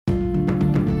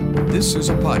This is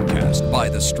a podcast by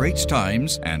The Straits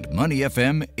Times and Money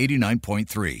FM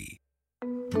 89.3.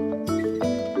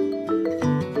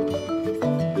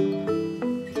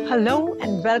 Hello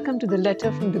and welcome to The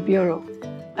Letter from the Bureau,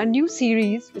 a new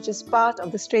series which is part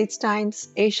of the Straits Times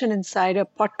Asian Insider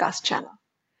podcast channel.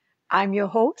 I'm your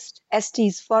host,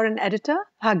 ST's foreign editor,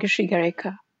 Bhagyashree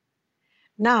Garekar.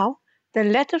 Now, The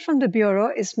Letter from the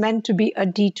Bureau is meant to be a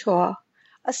detour,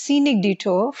 a scenic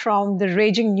detour from the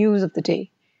raging news of the day.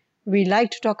 We like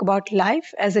to talk about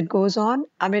life as it goes on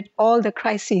amid all the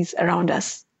crises around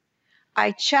us.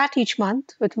 I chat each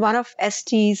month with one of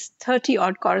ST's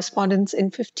 30-odd correspondents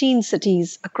in 15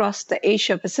 cities across the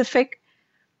Asia-Pacific,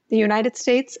 the United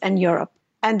States, and Europe.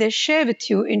 And they share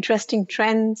with you interesting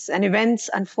trends and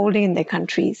events unfolding in their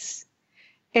countries.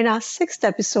 In our 6th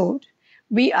episode,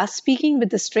 we are speaking with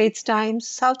the Straits Times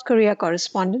South Korea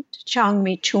correspondent, Chang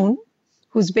Mei-chun,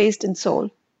 who's based in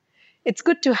Seoul. It's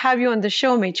good to have you on the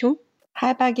show, Mei-chun.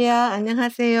 Hi, Bhagya.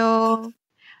 안녕하세요.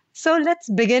 So let's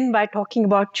begin by talking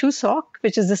about Chuseok,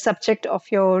 which is the subject of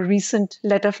your recent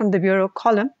Letter from the Bureau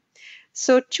column.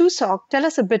 So Chuseok, tell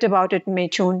us a bit about it,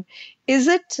 Mei-chun. Is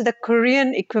it the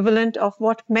Korean equivalent of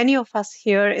what many of us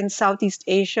here in Southeast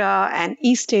Asia and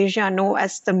East Asia know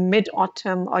as the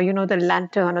Mid-Autumn or, the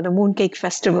Lantern or the Mooncake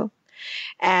Festival?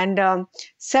 And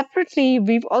separately,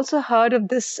 we've also heard of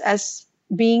this as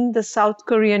being the South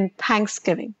Korean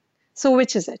Thanksgiving. So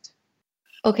which is it?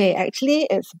 Okay, actually,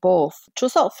 it's both.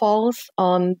 Chuseok falls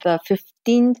on the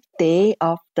 15th day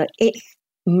of the 8th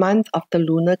month of the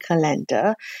lunar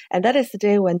calendar. And that is the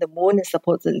day when the moon is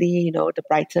supposedly, the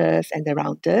brightest and the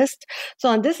roundest. So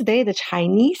on this day, the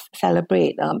Chinese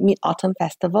celebrate Mid-Autumn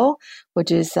Festival, which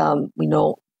is,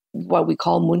 what we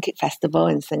call Mooncake Festival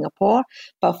in Singapore.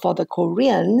 But for the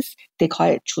Koreans, they call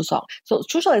it Chuseok. So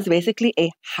Chuseok is basically a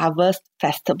harvest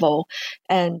festival.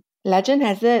 And legend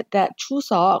has it that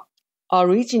Chuseok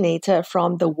originated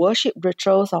from the worship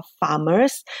rituals of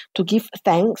farmers to give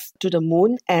thanks to the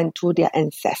moon and to their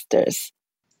ancestors.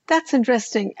 That's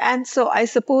interesting. And so I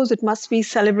suppose it must be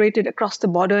celebrated across the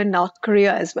border in North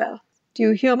Korea as well. Do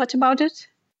you hear much about it?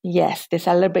 Yes, they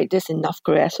celebrate this in North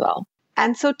Korea as well.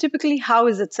 And so typically, how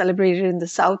is it celebrated in the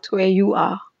South where you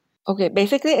are? Okay,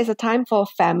 basically it's a time for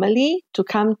family to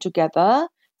come together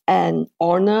and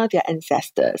honor their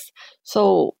ancestors.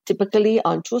 So typically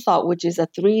on Chuseok, which is a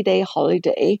 3-day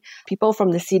holiday, people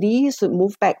from the cities would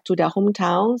move back to their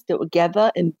hometowns. They would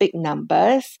gather in big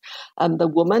numbers. The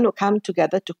women would come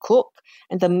together to cook,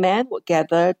 and the men would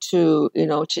gather to,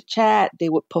 chit-chat. They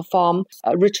would perform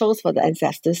rituals for the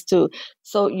ancestors too.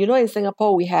 So, in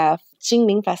Singapore, we have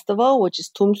Qingming Festival, which is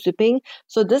tomb sweeping.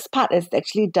 So this part is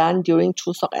actually done during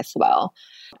Chuseok as well.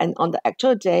 And on the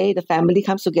actual day, the family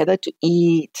comes together to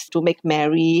eat, to make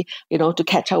merry, to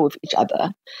catch up with each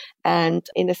other. And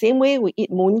in the same way, we eat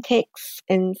mooncakes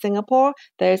in Singapore.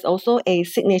 There is also a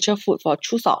signature food for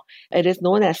Chuseok. It is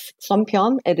known as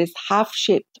Songpyeon. It is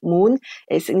half-shaped moon.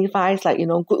 It signifies good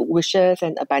wishes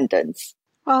and abundance.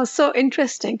 Wow, so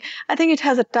interesting. I think it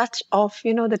has a touch of,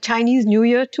 the Chinese New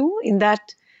Year too, in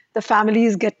that the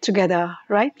families get together,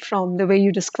 right? From the way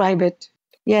you describe it.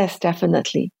 Yes,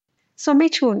 definitely. So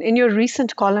Mei-chun, in your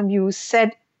recent column, you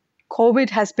said COVID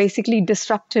has basically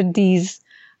disrupted these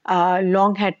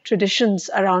long-had traditions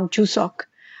around Chuseok.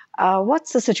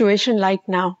 What's the situation like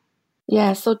now?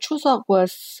 Yeah, so Chuseok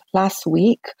was last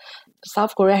week.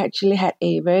 South Korea actually had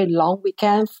a very long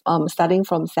weekend starting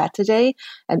from Saturday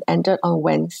and ended on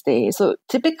Wednesday. So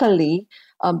typically,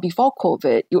 before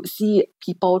COVID, you would see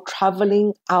people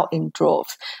traveling out in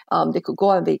droves. They could go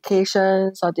on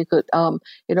vacations or they could,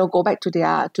 go back to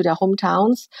their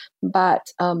hometowns. But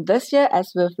this year,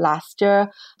 as with last year,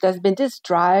 there's been this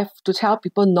drive to tell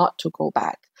people not to go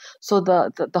back. So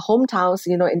the hometowns,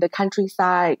 in the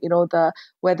countryside,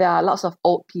 where there are lots of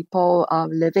old people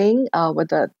living, where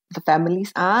the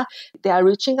families are, they are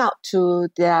reaching out to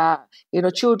their,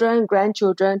 children,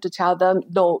 grandchildren to tell them,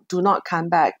 no, do not come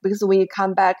back. Because when you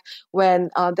come back, when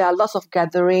there are lots of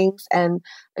gatherings and,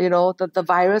 the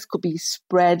virus could be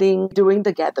spreading during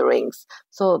the gatherings.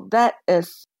 So that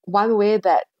is one way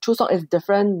that Chuseok is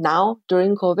different now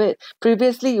during COVID.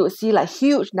 Previously, you would see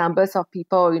huge numbers of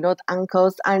people, the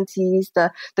uncles, aunties,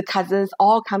 the cousins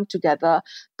all come together.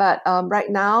 But right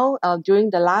now, during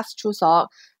the last Chuseok,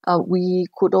 we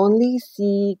could only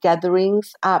see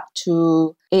gatherings up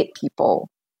to 8 people.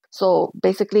 So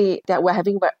basically that we're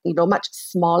having, much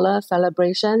smaller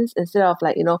celebrations instead of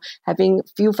having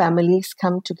few families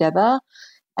come together.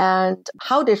 And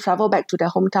how they travel back to their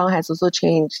hometown has also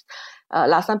changed.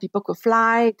 Last time people could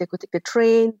fly, they could take the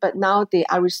train, but now they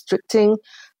are restricting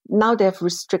now they've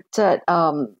restricted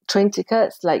train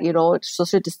tickets, like,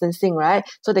 social distancing, right?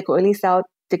 So they could only sell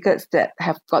tickets that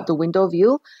have got the window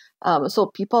view. So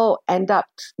people end up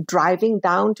driving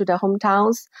down to their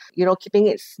hometowns, keeping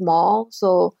it small.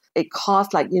 So it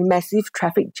caused massive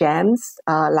traffic jams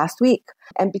last week.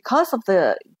 And because of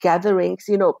the gatherings,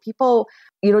 people,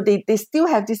 they still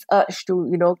have this urge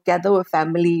to, gather with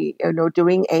family,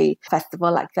 during a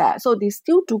festival like that. So they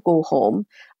still do go home,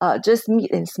 just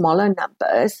meet in smaller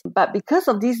numbers. But because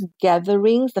of these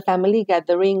gatherings, the family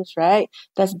gatherings, right,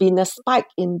 there's been a spike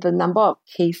in the number of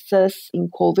cases in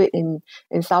COVID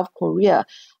in South Korea.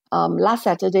 Last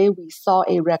Saturday, we saw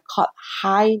a record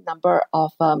high number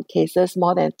of cases,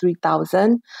 more than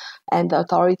 3,000. And the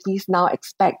authorities now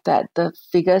expect that the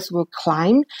figures will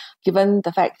climb, given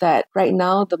the fact that right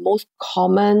now the most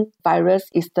common virus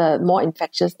is the more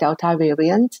infectious Delta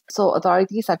variant. So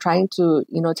authorities are trying to,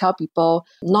 tell people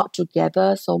not to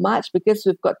gather so much, because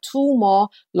we've got 2 more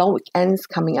long weekends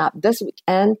coming up, this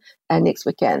weekend and next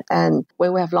weekend. And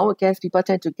when we have long weekends, people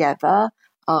tend to gather.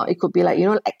 It could be like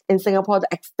in Singapore, the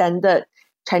extended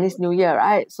Chinese New Year,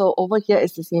 right? So over here,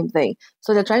 it's the same thing.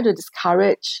 So they're trying to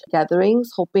discourage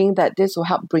gatherings, hoping that this will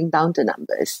help bring down the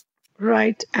numbers.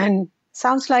 Right. And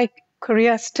sounds like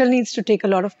Korea still needs to take a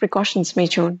lot of precautions, Mei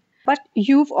Chun. But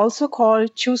you've also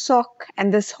called Chuseok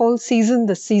and this whole season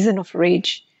the season of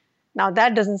rage. Now,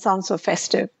 that doesn't sound so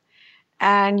festive.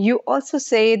 And you also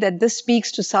say that this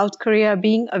speaks to South Korea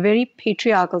being a very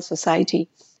patriarchal society.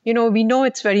 We know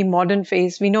it's very modern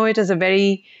phase. We know it is a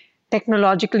very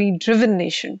technologically driven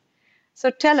nation. So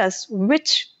tell us,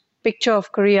 which picture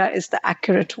of Korea is the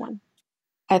accurate one?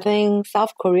 I think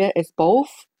South Korea is both.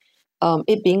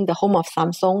 It being the home of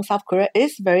Samsung, South Korea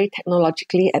is very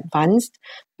technologically advanced,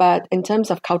 but in terms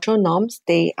of cultural norms,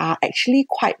 they are actually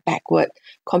quite backward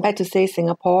compared to, say,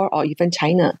 Singapore or even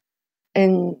China.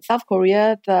 In South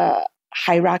Korea, the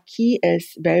hierarchy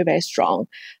is very, very strong.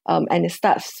 And it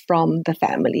starts from the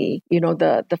family,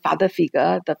 the father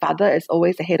figure. The father is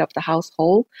always the head of the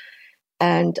household.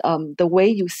 And the way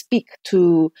you speak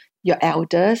to your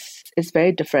elders is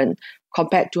very different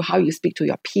compared to how you speak to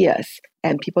your peers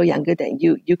and people younger than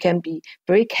you. You can be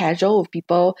very casual with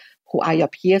people who are your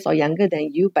peers or younger than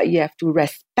you, but you have to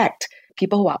respect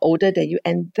people who are older than you.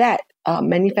 And that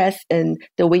manifests in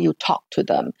the way you talk to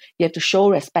them. You have to show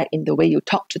respect in the way you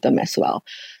talk to them as well.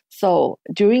 So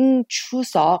during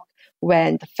Chuseok,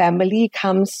 when the family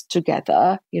comes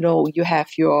together, you have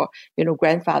your,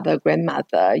 grandfather,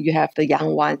 grandmother, you have the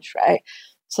young ones, right?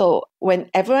 So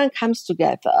when everyone comes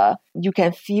together, you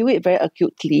can feel it very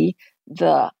acutely,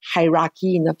 the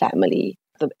hierarchy in the family.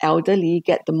 The elderly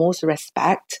get the most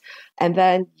respect. And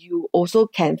then you also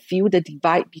can feel the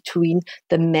divide between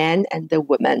the men and the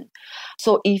women.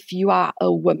 So if you are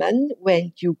a woman,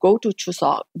 when you go to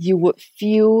Chuseok, you would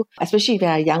feel, especially if you're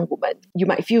a young woman, you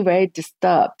might feel very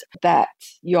disturbed that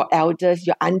your elders,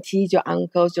 your aunties, your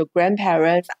uncles, your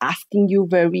grandparents are asking you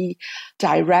very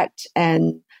direct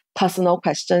and personal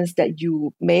questions that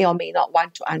you may or may not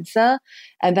want to answer.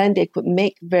 And then they could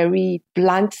make very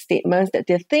blunt statements that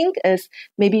they think is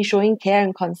maybe showing care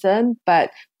and concern,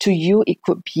 but to you, it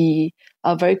could be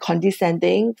very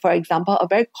condescending. For example, a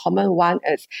very common one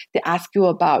is they ask you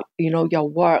about, your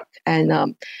work,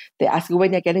 and they ask you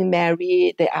when you're getting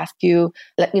married. They ask you,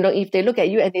 if they look at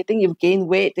you and they think you've gained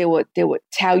weight, they would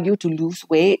tell you to lose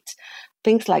weight,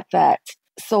 things like that.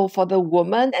 So for the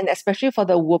woman, and especially for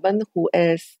the woman who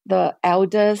is the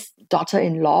eldest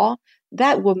daughter-in-law,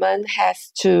 that woman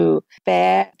has to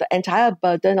bear the entire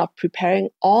burden of preparing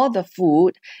all the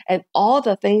food and all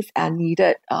the things are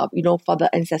needed, for the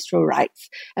ancestral rites.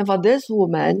 And for this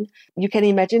woman, you can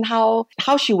imagine how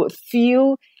she would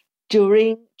feel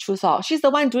during Chuseok. She's the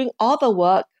one doing all the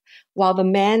work, while the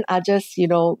men are just,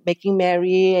 making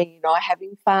merry and,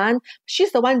 having fun.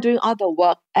 She's the one doing all the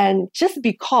work. And just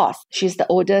because she's the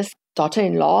oldest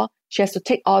daughter-in-law, she has to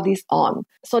take all this on.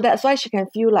 So that's why she can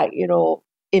feel like,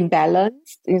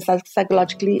 imbalanced,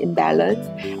 psychologically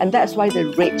imbalanced. And that's why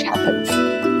the rage happens.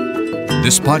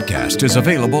 This podcast is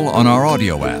available on our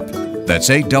audio app. That's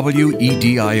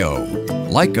AWEDIO.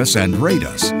 Like us and rate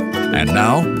us. And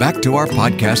now, back to our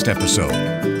podcast episode.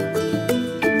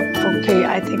 Okay,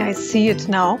 I think I see it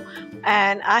now.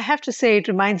 And I have to say, it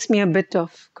reminds me a bit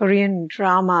of Korean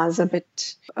dramas a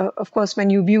bit. Of course, when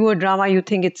you view a drama, you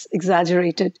think it's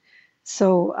exaggerated.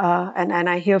 So, and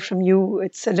I hear from you,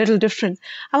 it's a little different.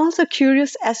 I'm also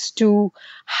curious as to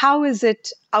how is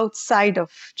it outside of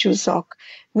Chuseok?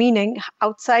 Meaning,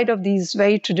 outside of these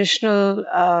very traditional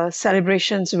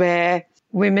celebrations where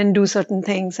women do certain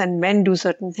things and men do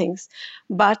certain things.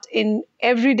 But in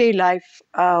everyday life,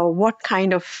 what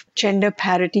kind of gender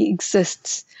parity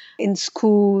exists in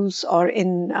schools or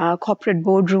in corporate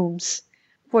boardrooms?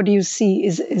 What do you see?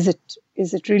 Is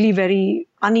it really very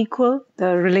unequal,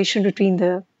 the relation between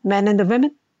the men and the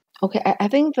women? Okay, I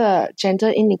think the gender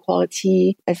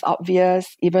inequality is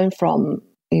obvious even from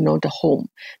the home,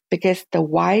 because the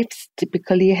wives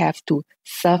typically have to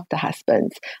serve the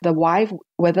husbands. The wife,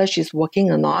 whether she's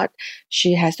working or not,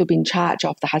 she has to be in charge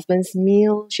of the husband's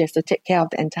meal. She has to take care of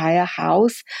the entire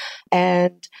house.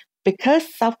 And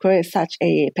because South Korea is such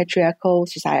a patriarchal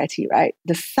society, right?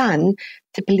 The son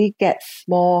typically gets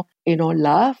more,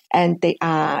 love, and they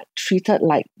are treated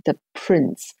like the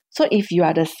prince. So if you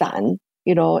are the son,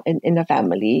 in the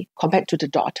family compared to the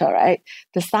daughter, right?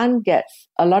 The son gets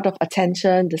a lot of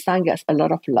attention, the son gets a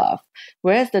lot of love.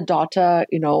 Whereas the daughter,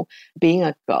 being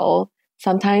a girl,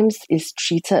 sometimes is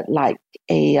treated like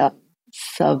a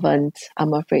servant,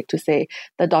 I'm afraid to say.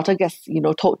 The daughter gets,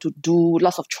 told to do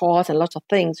lots of chores and lots of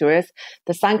things, whereas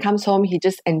the son comes home, he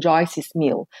just enjoys his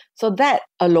meal. So that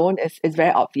alone is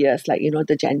very obvious, like,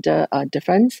 the gender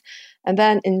difference. And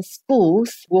then in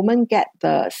schools, women get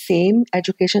the same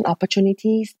education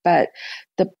opportunities, but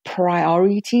the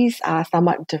priorities are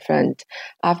somewhat different.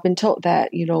 I've been told that,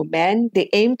 men, they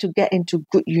aim to get into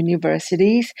good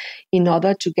universities in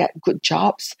order to get good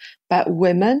jobs, but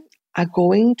women are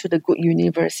going to the good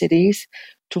universities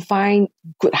to find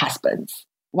good husbands.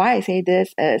 Why I say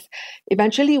this is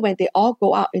eventually when they all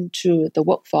go out into the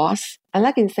workforce,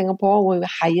 unlike in Singapore where we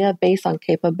hire based on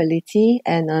capability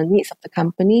and needs of the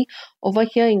company, over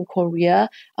here in Korea,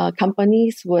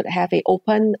 companies would have an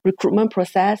open recruitment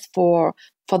process for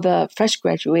the fresh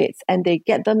graduates, and they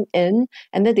get them in,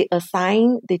 and then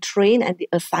they train and they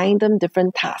assign them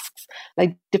different tasks,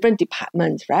 like different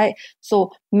departments, right?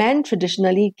 So men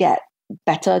traditionally get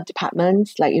better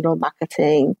departments like,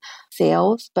 marketing,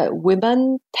 sales, but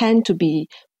women tend to be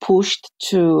pushed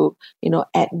to,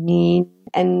 admin,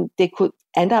 and they could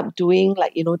end up doing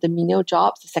like, the menial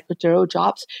jobs, the secretarial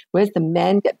jobs, whereas the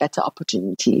men get better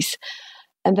opportunities.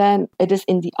 And then it is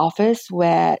in the office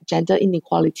where gender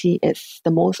inequality is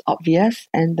the most obvious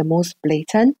and the most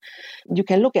blatant. You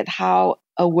can look at how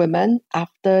a woman,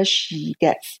 after she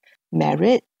gets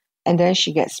married and then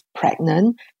she gets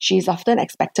pregnant, she's often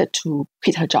expected to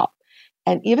quit her job.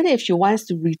 And even if she wants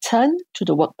to return to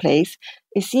the workplace,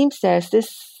 it seems there's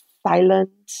this silent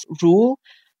rule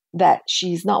that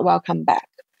she's not welcome back.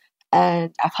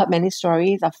 And I've heard many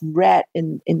stories, I've read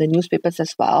in the newspapers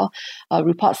as well,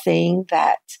 reports saying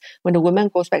that when the woman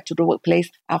goes back to the workplace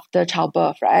after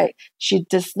childbirth, right, she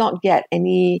does not get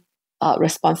any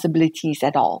responsibilities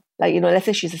at all. Like, let's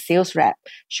say she's a sales rep.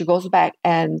 She goes back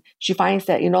and she finds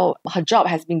that, her job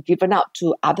has been given out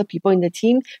to other people in the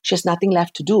team. She has nothing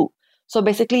left to do. So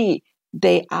basically,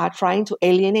 they are trying to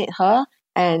alienate her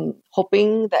and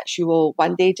hoping that she will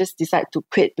one day just decide to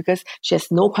quit because she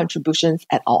has no contributions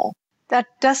at all. That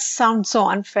does sound so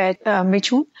unfair,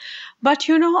 Mei-chun. But,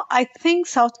 I think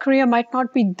South Korea might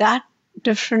not be that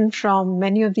different from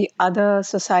many of the other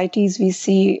societies we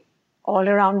see all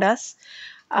around us.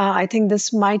 I think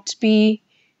this might be,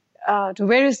 to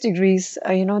various degrees,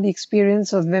 the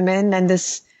experience of women and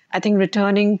this, I think,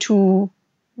 returning to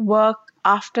work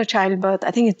after childbirth.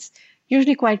 I think it's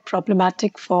usually quite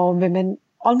problematic for women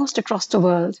almost across the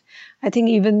world. I think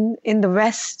even in the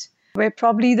West, where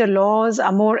probably the laws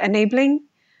are more enabling,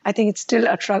 I think it's still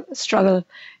a struggle.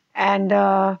 And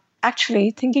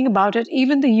actually, thinking about it,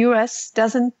 even the US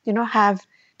doesn't, have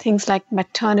things like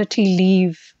maternity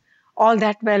leave all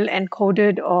that well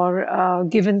encoded or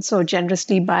given so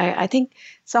generously by, I think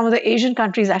some of the Asian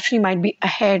countries actually might be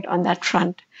ahead on that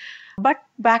front. But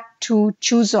back to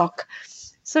Chuseok.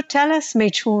 So tell us,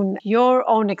 Mei-chun, your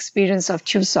own experience of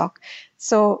Chuseok.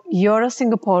 So you're a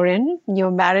Singaporean,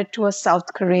 you're married to a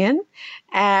South Korean,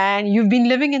 and you've been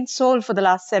living in Seoul for the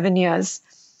last 7 years.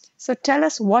 So tell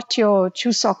us what your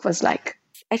Chuseok was like.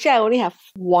 Actually, I only have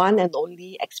one and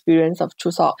only experience of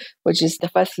Chuseok, which is the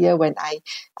first year when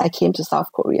I came to South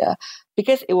Korea.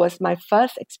 Because it was my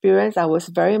first experience, I was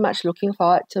very much looking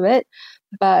forward to it.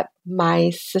 But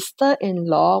my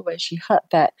sister-in-law, when she heard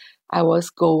that I was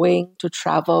going to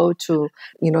travel to,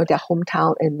 their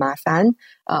hometown in Masan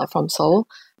from Seoul,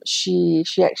 she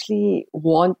actually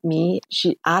warned me.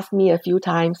 She asked me a few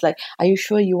times, like, are you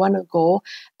sure you want to go?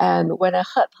 And when I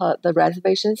heard the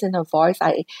reservations in her voice,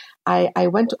 I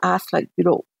went to ask, like,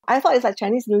 I thought it's like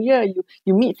Chinese New Year.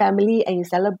 You meet family and you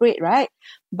celebrate, right?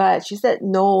 But she said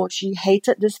no, she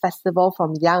hated this festival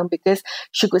from young because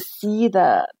she could see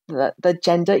the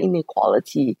gender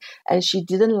inequality, and she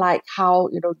didn't like how,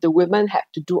 the women had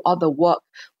to do all the work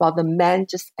while the men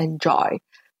just enjoy.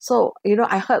 So,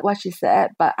 I heard what she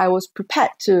said, but I was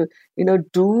prepared to,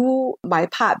 do my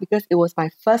part because it was my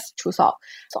first Chuseok.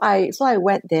 So I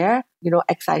went there,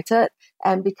 excited.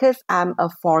 And because I'm a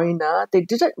foreigner, they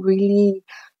didn't really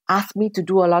ask me to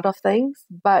do a lot of things,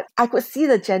 but I could see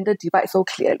the gender divide so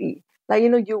clearly. Like,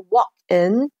 you walk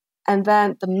in and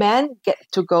then the men get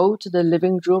to go to the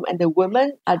living room and the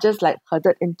women are just like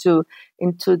herded into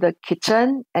the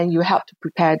kitchen and you help to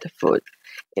prepare the food,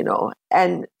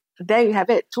 and there you have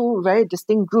it, two very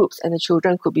distinct groups, and the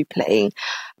children could be playing.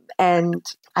 And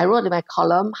I wrote in my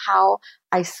column how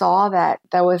I saw that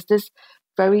there was this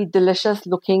very delicious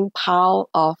looking pile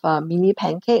of mini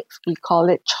pancakes. We call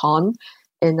it chon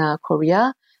in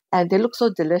Korea. And they look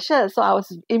so delicious. So I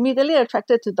was immediately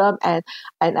attracted to them. And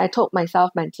I told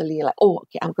myself mentally, like, oh,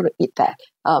 okay, I'm going to eat that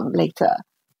later.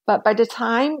 But by the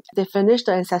time they finish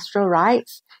the ancestral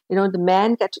rites, the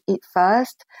men get to eat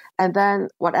first, and then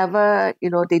whatever,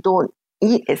 they don't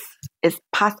eat is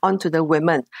passed on to the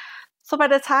women. So by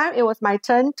the time it was my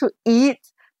turn to eat,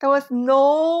 there was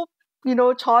no,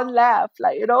 chon left,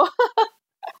 So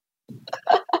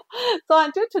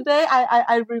until today,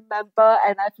 I remember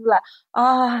and I feel like,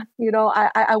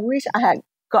 I wish I had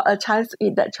got a chance to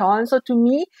eat that chon. So to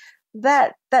me,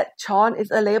 that chon is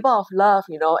a labor of love,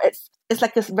 It's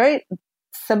like this very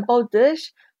simple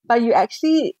dish, but you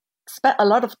actually spend a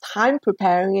lot of time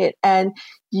preparing it, and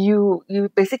you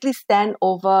basically stand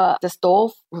over the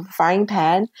stove with a frying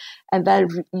pan, and then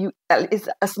it's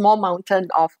a small mountain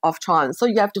of chon. So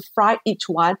you have to fry each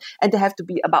one, and they have to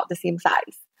be about the same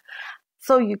size.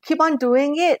 So you keep on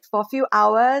doing it for a few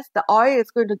hours. The oil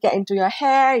is going to get into your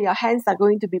hair. Your hands are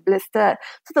going to be blistered.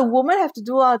 So the women have to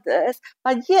do all this,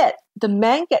 but yet the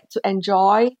men get to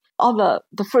enjoy all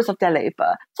the fruits of their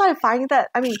labor. So I find that,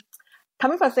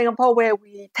 coming from Singapore where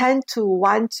we tend to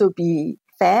want to be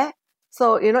fair.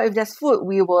 So, if there's food,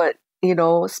 we would,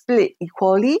 split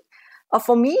equally.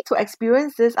 For me to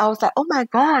experience this, I was like, oh my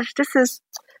gosh, this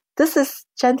is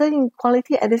gender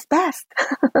inequality at its best.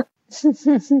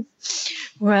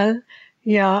 Well,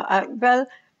 yeah.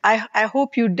 I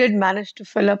hope you did manage to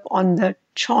fill up on the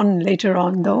chon later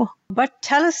on, though. But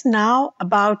tell us now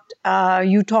about,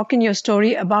 you talk in your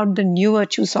story about the newer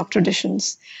Chuseok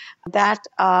traditions that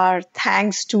are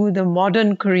thanks to the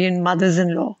modern Korean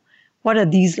mothers-in-law. What are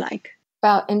these like?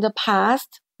 Well, in the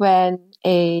past, when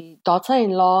a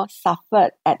daughter-in-law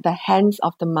suffered at the hands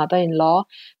of the mother-in-law,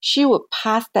 she would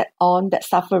pass that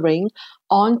suffering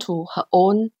on to her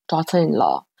own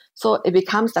daughter-in-law. So it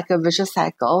becomes like a vicious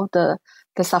cycle. The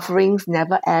sufferings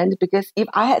never end, because if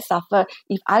I had suffered,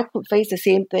 if I could face the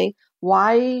same thing,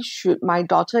 why should my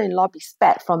daughter-in-law be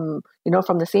spared from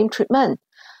the same treatment?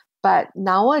 But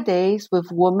nowadays,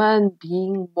 with women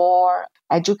being more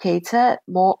educated,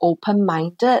 more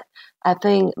open-minded, I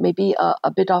think maybe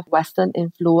a bit of Western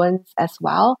influence as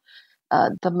well,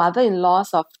 the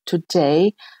mother-in-laws of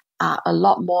today are a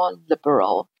lot more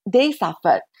liberal. They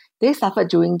suffered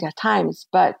during their times,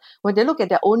 but when they look at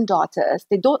their own daughters,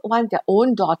 they don't want their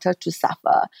own daughter to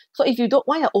suffer. So if you don't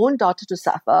want your own daughter to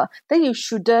suffer, then you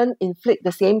shouldn't inflict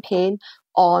the same pain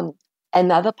on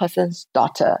another person's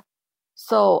daughter.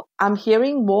 So I'm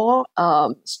hearing more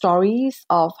stories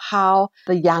of how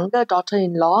the younger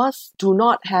daughter-in-laws do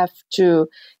not have to,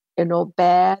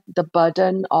 bear the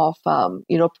burden of,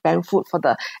 preparing food for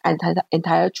the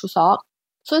entire Chuseok.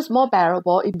 So it's more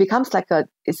bearable. It becomes like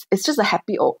it's just a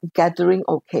happy gathering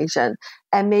occasion.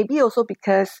 And maybe also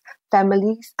because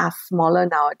families are smaller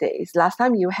nowadays. Last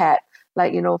time you had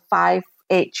 5,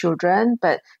 8 children,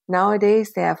 but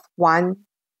nowadays they have 1,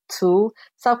 2.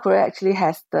 South Korea actually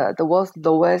has the world's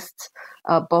lowest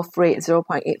birth rate,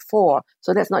 0.84.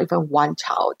 So that's not even one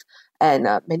child. And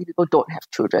many people don't have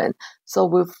children. So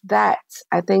with that,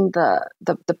 I think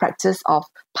the practice of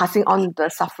passing on the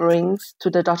sufferings to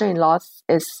the daughter-in-laws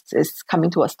is coming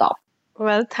to a stop.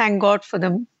 Well, thank God for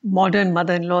the modern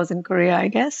mother-in-laws in Korea, I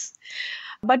guess.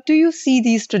 But do you see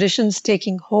these traditions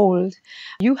taking hold?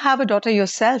 You have a daughter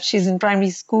yourself. She's in primary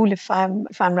school, if I'm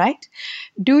right.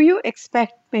 Do you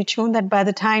expect, Mei Chun, that by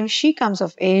the time she comes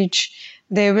of age,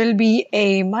 there will be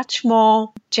a much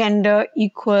more gender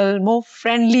equal, more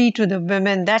friendly to the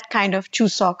women, that kind of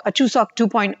Chuseok, a Chuseok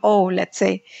 2.0, let's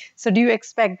say. So do you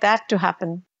expect that to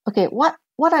happen? Okay, what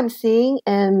I'm seeing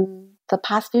in the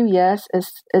past few years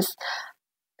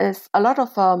is a lot of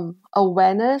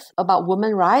awareness about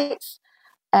women's rights,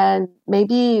 and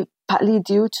maybe partly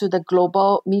due to the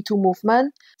global Me Too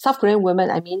movement. South Korean women,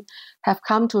 have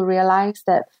come to realize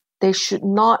that they should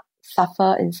not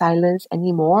suffer in silence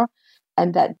anymore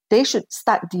and that they should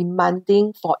start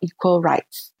demanding for equal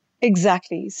rights.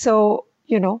 Exactly. So,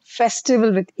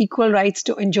 festival with equal rights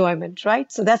to enjoyment, right?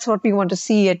 So that's what we want to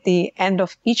see at the end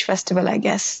of each festival, I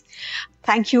guess.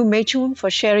 Thank you, Mei Chun, for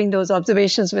sharing those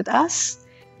observations with us.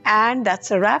 And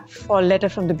that's a wrap for Letter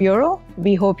from the Bureau.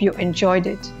 We hope you enjoyed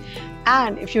it.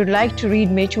 And if you'd like to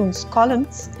read Mei Chun's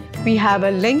columns, we have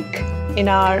a link in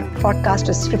our podcast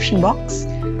description box.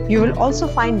 You will also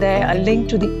find there a link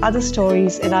to the other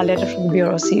stories in our Letter from the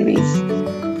Bureau series.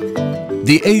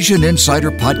 The Asian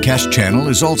Insider Podcast channel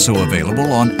is also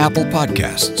available on Apple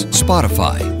Podcasts,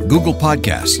 Spotify, Google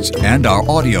Podcasts, and our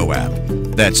audio app.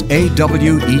 That's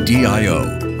AWEDIO.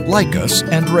 Like us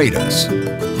and rate us.